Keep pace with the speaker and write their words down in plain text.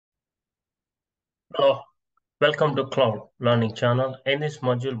Hello, welcome to Cloud Learning Channel. In this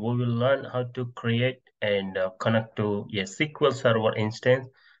module, we will learn how to create and connect to a SQL Server instance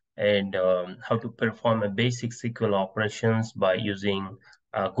and how to perform a basic SQL operations by using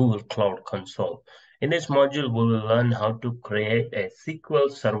Google Cloud Console. In this module, we will learn how to create a SQL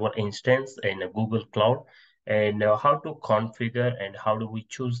Server instance in a Google Cloud and how to configure and how do we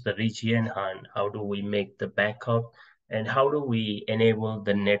choose the region and how do we make the backup and how do we enable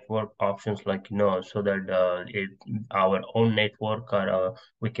the network options like so that our own network or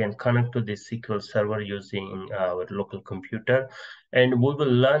we can connect to the SQL server using our local computer, and we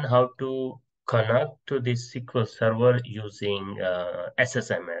will learn how to connect to the SQL server using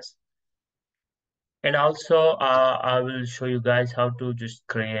SSMS. And also, I will show you guys how to just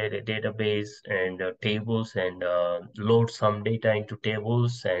create a database and tables and load some data into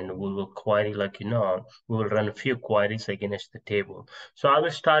tables. And we will query, we will run a few queries against the table. So I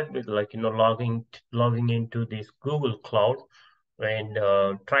will start with, logging into this Google Cloud and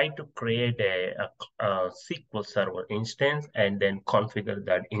try to create a SQL Server instance and then configure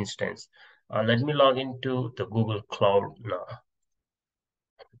that instance. Let me log into the Google Cloud now.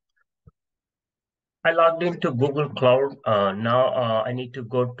 I logged into Google Cloud. Now I need to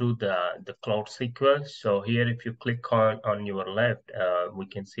go to the Cloud SQL. So here, if you click on your left, we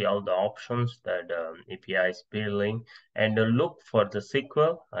can see all the options that API is building, and look for the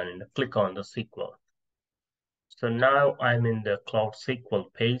SQL and click on the SQL. So now I'm in the Cloud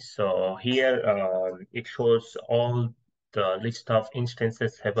SQL page. So here it shows all the list of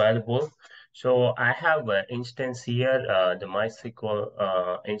instances available. So I have an instance here, the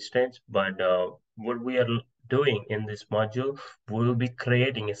MySQL instance, but what we are doing in this module, we will be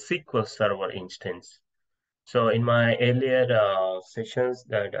creating a SQL Server instance. So in my earlier sessions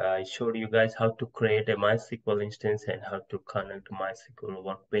that I showed you guys how to create a MySQL instance and how to connect to MySQL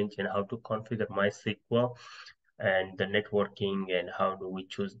Workbench and how to configure MySQL and the networking and how do we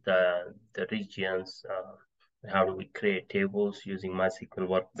choose the regions, how do we create tables using MySQL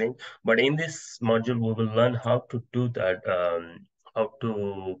Workbench. But in this module, we will learn how to do that, how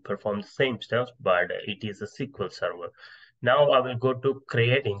to perform the same steps, but it is a SQL server. Now I will go to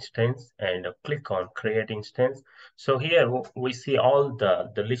create instance and click on create instance. So here we see all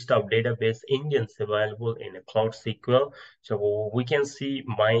the list of database engines available in a Cloud SQL. So we can see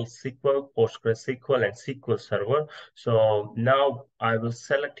MySQL, PostgreSQL, and SQL Server. So now I will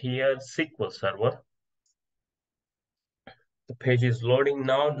select here SQL Server. The page is loading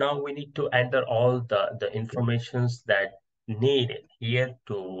now. Now we need to enter all the informations that needed here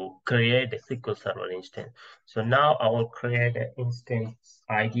to create a SQL Server instance. So now I will create an instance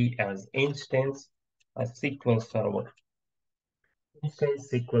ID as instance a SQL Server. Instance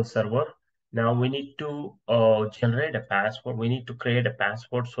SQL Server. Now we need to generate a password. We need to create a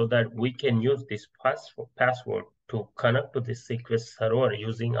password so that we can use this password to connect to the SQL Server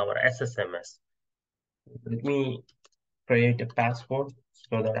using our SSMS. Let me create a password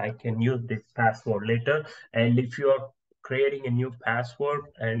so that I can use this password later. And if you are creating a new password,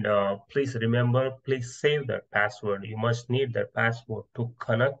 and please remember, please save that password. You must need that password to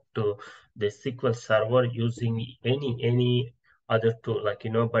connect to the SQL Server using any other tool,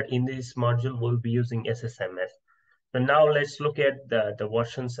 but in this module, we'll be using SSMS. So now let's look at the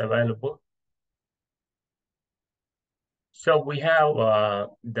versions available. So we have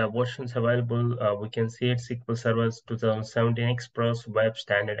the versions available. We can see it SQL Servers 2017 Express, Web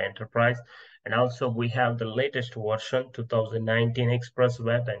Standard Enterprise. And also we have the latest version 2019 Express,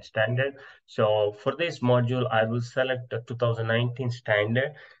 Web and Standard. So for this module, I will select the 2019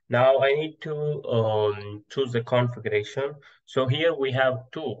 Standard. Now I need to choose the configuration. So here we have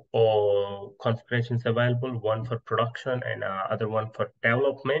two configurations available, one for production and other one for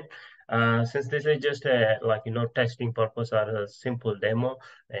development. Since this is just a testing purpose or a simple demo,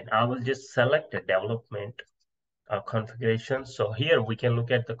 and I will just select a development configuration. So here we can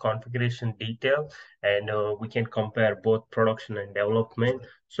look at the configuration detail and we can compare both production and development.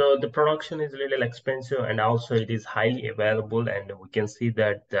 So the production is a little expensive and also it is highly available, and we can see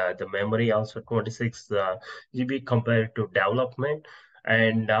that the memory also 26 GB compared to development.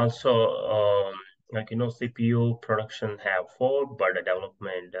 And also CPU production have 4, but the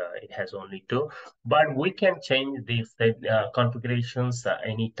development it has only 2. But we can change these configurations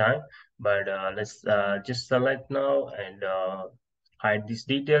anytime. But let's just select now and hide these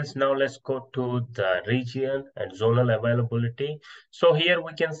details. Now let's go to the region and zonal availability. So here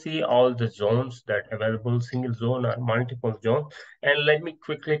we can see all the zones that available, single zone or multiple zone. And let me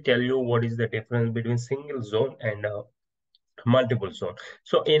quickly tell you what is the difference between single zone and Multiple zone.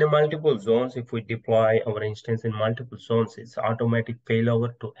 So in a multiple zones, if we deploy our instance in multiple zones, it's automatic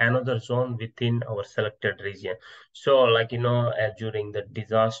failover to another zone within our selected region. So like, during the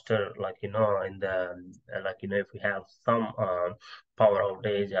disaster, like, in the, if we have some power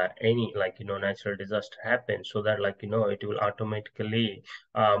outage or any, like, natural disaster happens, so that, like, it will automatically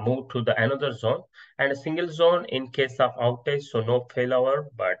move to the another zone, and a single zone in case of outage. So no failover,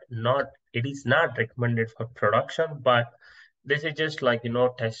 but it is not recommended for production, but this is just like,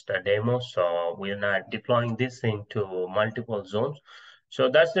 test a demo. So we're not deploying this into multiple zones. So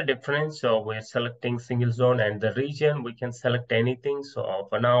that's the difference. So we're selecting single zone, and the region, we can select anything. So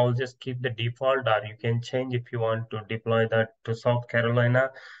for now, I'll just keep the default, or you can change if you want to deploy that to South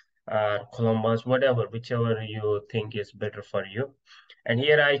Carolina, Columbus, whatever, whichever you think is better for you. And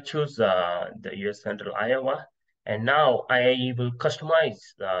here I choose the US Central Iowa. And now I will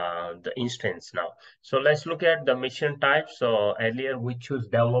customize the instance now. So let's look at the mission type. So earlier we choose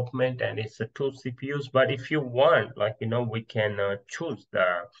development and it's a two CPUs. But if you want, like, we can choose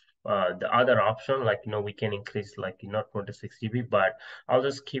the other option, like, we can increase, like, 26 GB, but I'll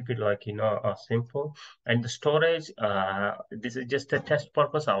just keep it like, simple. And the storage, this is just a test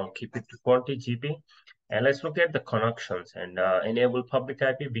purpose. I will keep it to 40 GB. And let's look at the connections and enable public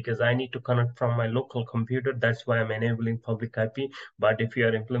IP, because I need to connect from my local computer. That's why I'm enabling public IP. But if you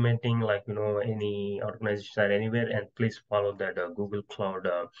are implementing, like, any organization or anywhere, and please follow that Google Cloud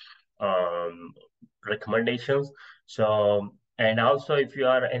recommendations. So, and also if you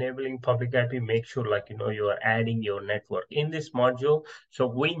are enabling public IP, make sure, like, you are adding your network in this module. So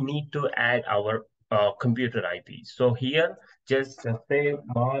we need to add our computer IP. So here, just say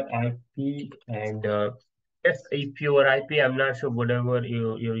my IP, and yes, if your IP, I'm not sure, whatever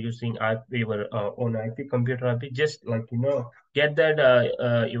you're using IP, your own IP, computer IP, just like, get that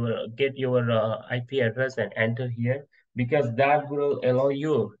get your IP address and enter here, because that will allow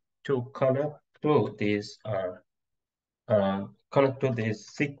you to connect to this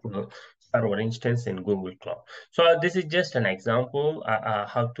SQL Server Instance in Google Cloud. So this is just an example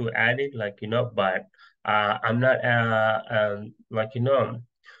how to add it, like, but I'm not like,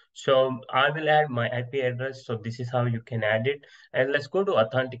 so I will add my IP address. So this is how you can add it. And let's go to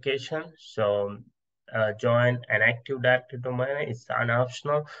authentication. So join an Active Directory domain. It's an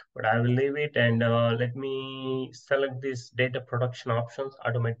optional, but I will leave it. And let me select this data protection options,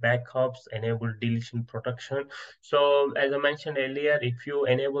 automate backups, enable deletion protection. So as I mentioned earlier, if you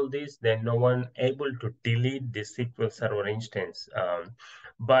enable this, then no one able to delete the SQL Server instance.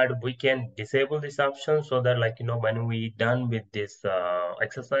 But we can disable this option, so that, like, when we done with this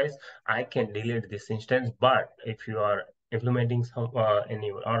exercise, I can delete this instance. But if you are implementing some any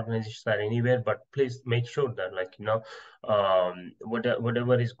organizations or anywhere, but please make sure that, like,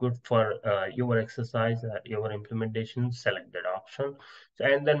 whatever is good for your exercise, your implementation, select that option. So,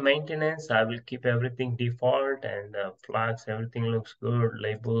 and then maintenance, I will keep everything default, and flags, everything looks good,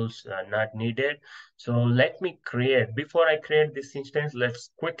 labels not needed. So let me create, before I create this instance,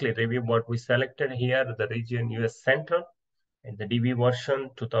 let's quickly review what we selected here, the region US Central, and the DB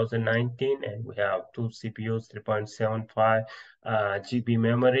version 2019, and we have two CPUs, 3.75 GB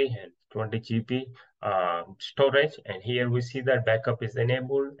memory and 20 GB storage. And here we see that backup is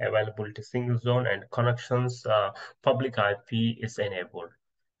enabled, availability single zone, and connections public IP is enabled.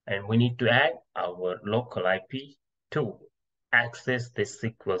 And we need to add our local IP to access this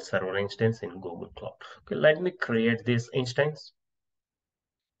SQL Server instance in Google Cloud. Okay, let me create this instance.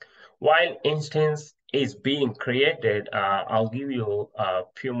 While instance is being created, I'll give you a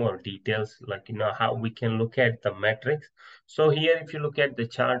few more details, like, how we can look at the metrics. So here, if you look at the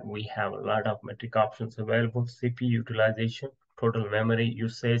chart, we have a lot of metric options available: CPU utilization, total memory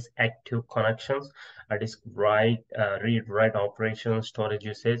usage, active connections, disk write, read write operations, storage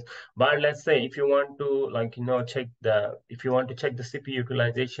usage. But let's say if you want to, like, if you want to check the CPU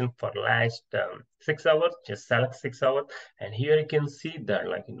utilization for last 6 hours, just select 6 hours. And here you can see that,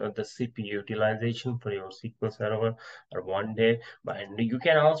 like, the CPU utilization for your SQL Server or one day. But you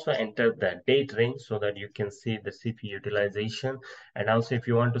can also enter the date range, so that you can see the CPU utilization. And also, if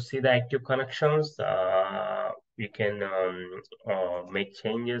you want to see the active connections, you can make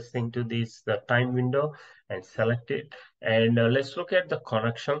changes into this time window and select it. And let's look at the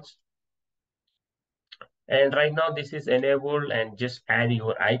connections. And right now this is enabled, and just add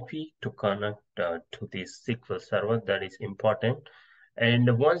your IP to connect to this SQL Server. That is important.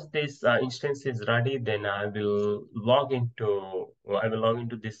 And once this instance is ready, then I will log into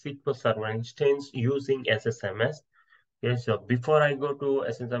this SQL Server instance using SSMS. Okay, so before I go to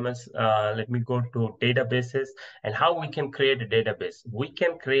SSMS, let me go to databases and how we can create a database. We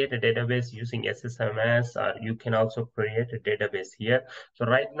can create a database using SSMS, or you can also create a database here. So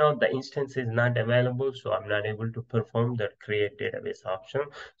right now the instance is not available, so I'm not able to perform the create database option.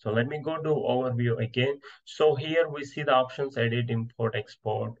 So let me go to overview again. So here we see the options: edit, import,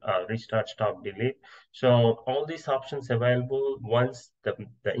 export, restart, stop, delete. So all these options available. Once the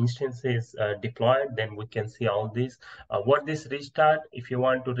instance is deployed, then we can see all these. What this restart, if you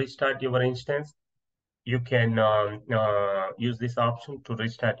want to restart your instance, you can use this option to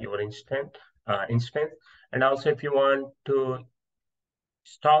restart your instance. And also if you want to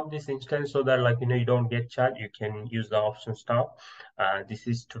stop this instance so that, like, you don't get charged, you can use the option stop. This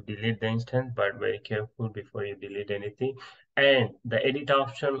is to delete the instance, but very careful before you delete anything. And the edit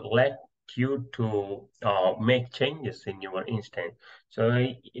option let you to make changes in your instance. So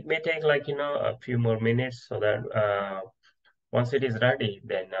it may take, like, a few more minutes, so that once it is ready,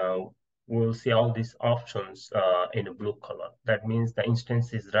 then we'll see all these options in a blue color. That means the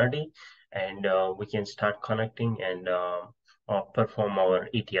instance is ready, and we can start connecting and perform our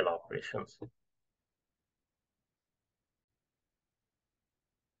ETL operations.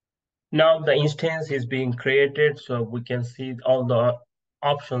 Now the instance is being created, so we can see all the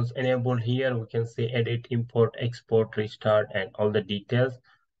options enabled here. We can see edit, import, export, restart, and all the details.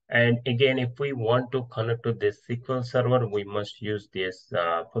 And again, if we want to connect to this SQL server, we must use this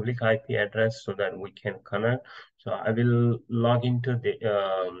public IP address so that we can connect. So I will log into the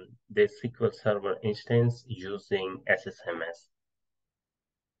SQL server instance using SSMS.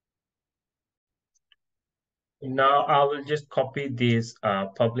 Now I will just copy this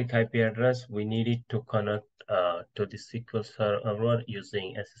public IP address. We need it to connect to the SQL server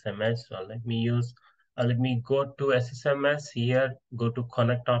using SSMS. So let me go to SSMS here, go to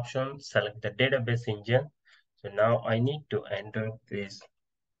connect option, select the database engine. So now I need to enter this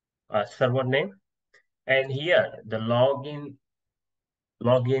server name, and here the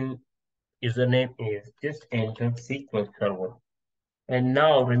login username is just enter SQL server. And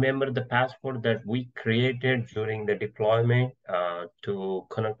now remember the password that we created during the deployment to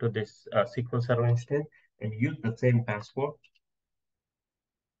connect to this SQL Server instance, and use the same password.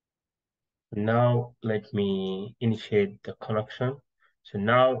 Now let me initiate the connection. So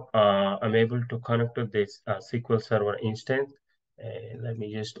now I'm able to connect to this SQL Server instance. Let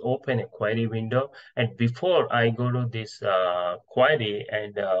me just open a query window. And before I go to this query,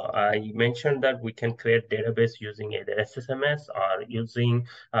 and I mentioned that we can create database using either SSMS or using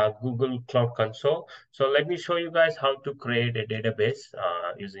Google Cloud Console. So let me show you guys how to create a database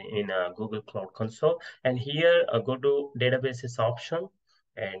using in Google Cloud Console. And here, go to databases option,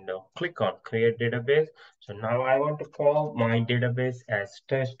 and click on create database. So now I want to call my database as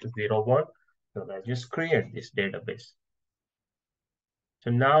test01. So I just create this database. So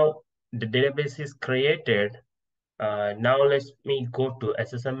now the database is created. Now let me go to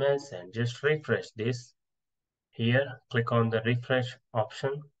SSMS and just refresh this. Here, click on the refresh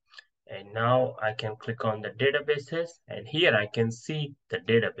option. And now I can click on the databases, and here I can see the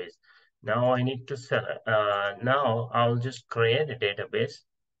database. Now I need to select, now I'll just create a database.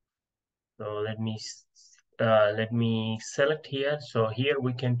 So let me select here. So here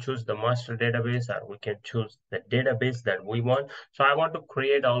we can choose the master database, or we can choose the database that we want. So I want to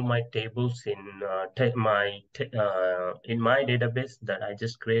create all my tables in my database that I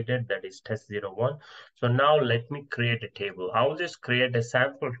just created, that is test01. So now let me create a table. I'll just create a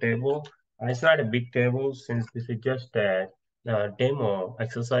sample table. It's not a big table since this is just a demo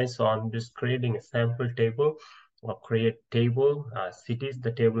exercise. So I'm just creating a sample table, or create table, cities,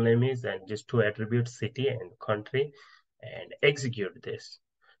 the table name is, and just two attributes, city and country, and execute this.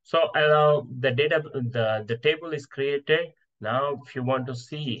 So the table is created. Now, if you want to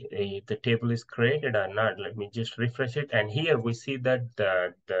see if the table is created or not, let me just refresh it. And here we see that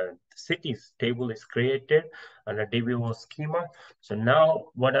the cities table is created under DBO schema. So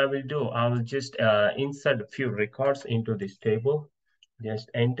now what I will do, I will just insert a few records into this table. Just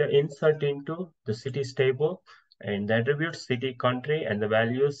insert into the cities table, and the attributes city, country, and the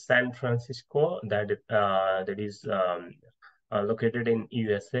values San Francisco, that is located in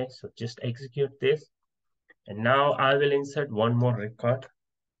USA. So just execute this. And now I will insert one more record.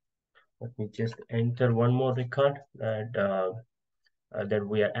 Let me just enter one more record, that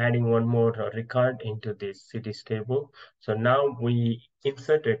we are adding one more record into this cities table. So now we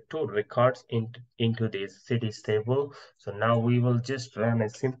inserted two records into this cities table. So now we will just run a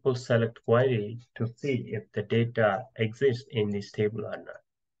simple select query to see if the data exists in this table or not.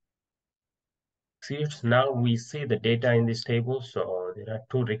 Now we see the data in this table. So there are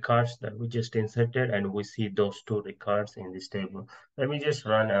two records that we just inserted, and we see those two records in this table. Let me just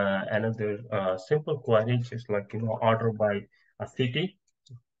run another simple query, just like, order by a city.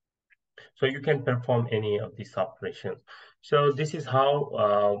 So you can perform any of these operations. So this is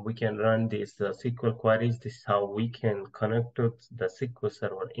how we can run these SQL queries. This is how we can connect to the SQL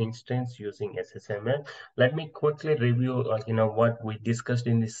Server instance using SSMS. Let me quickly review, what we discussed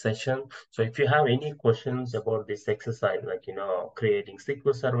in this session. So if you have any questions about this exercise, like, creating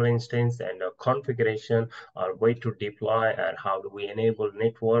SQL Server instance and configuration or way to deploy, and how do we enable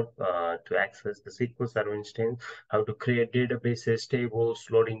network to access the SQL Server instance, how to create databases, tables,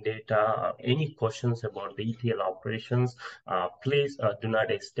 loading data, any questions about the ETL operations, please do not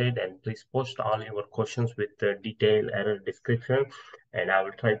hesitate, and please post all your questions with the detailed error description, and I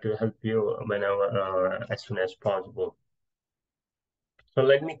will try to help you whenever, as soon as possible. So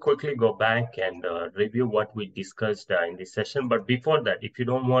let me quickly go back and review what we discussed in this session. But before that, if you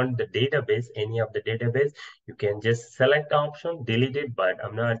don't want the database, any of the database, you can just select the option, delete it. But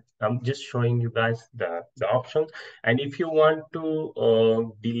I'm just showing you guys the options. And if you want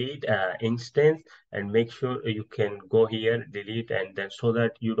to delete instance, and make sure you can go here, delete, and then so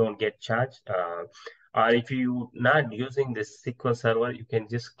that you don't get charged. Or if you not using this SQL Server, you can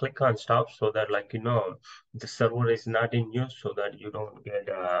just click on stop, so that, like, the server is not in use, so that you don't get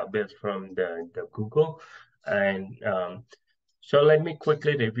bills from the Google. And so let me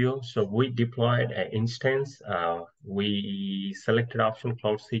quickly review. So we deployed an instance. We selected option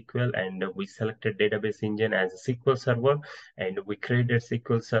Cloud SQL, and we selected database engine as a SQL Server, and we created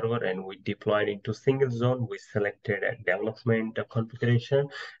SQL Server, and we deployed into single zone. We selected a development configuration,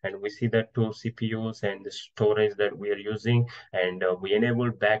 and we see the two CPUs and the storage that we are using, and we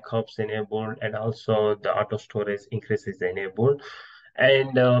enabled backups enabled, and also the auto storage increase is enabled.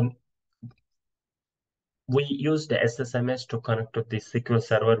 And we use the SSMS to connect to this SQL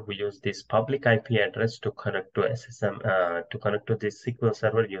Server. We use this public IP address to connect to to connect to this SQL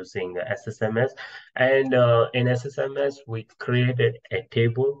Server using SSMS. And in SSMS, we created a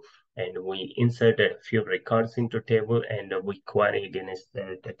table, and we inserted a few records into table, and we query against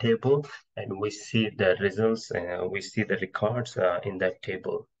the table, and we see the results. We see the records in that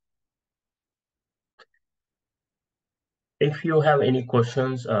table. If you have any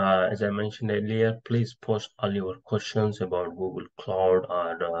questions, as I mentioned earlier, please post all your questions about Google Cloud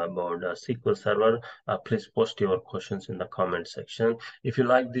or about SQL Server. Please post your questions in the comment section. If you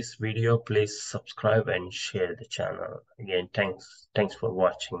like this video, please subscribe and share the channel. Again, thanks for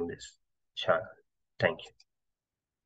watching this channel. Thank you.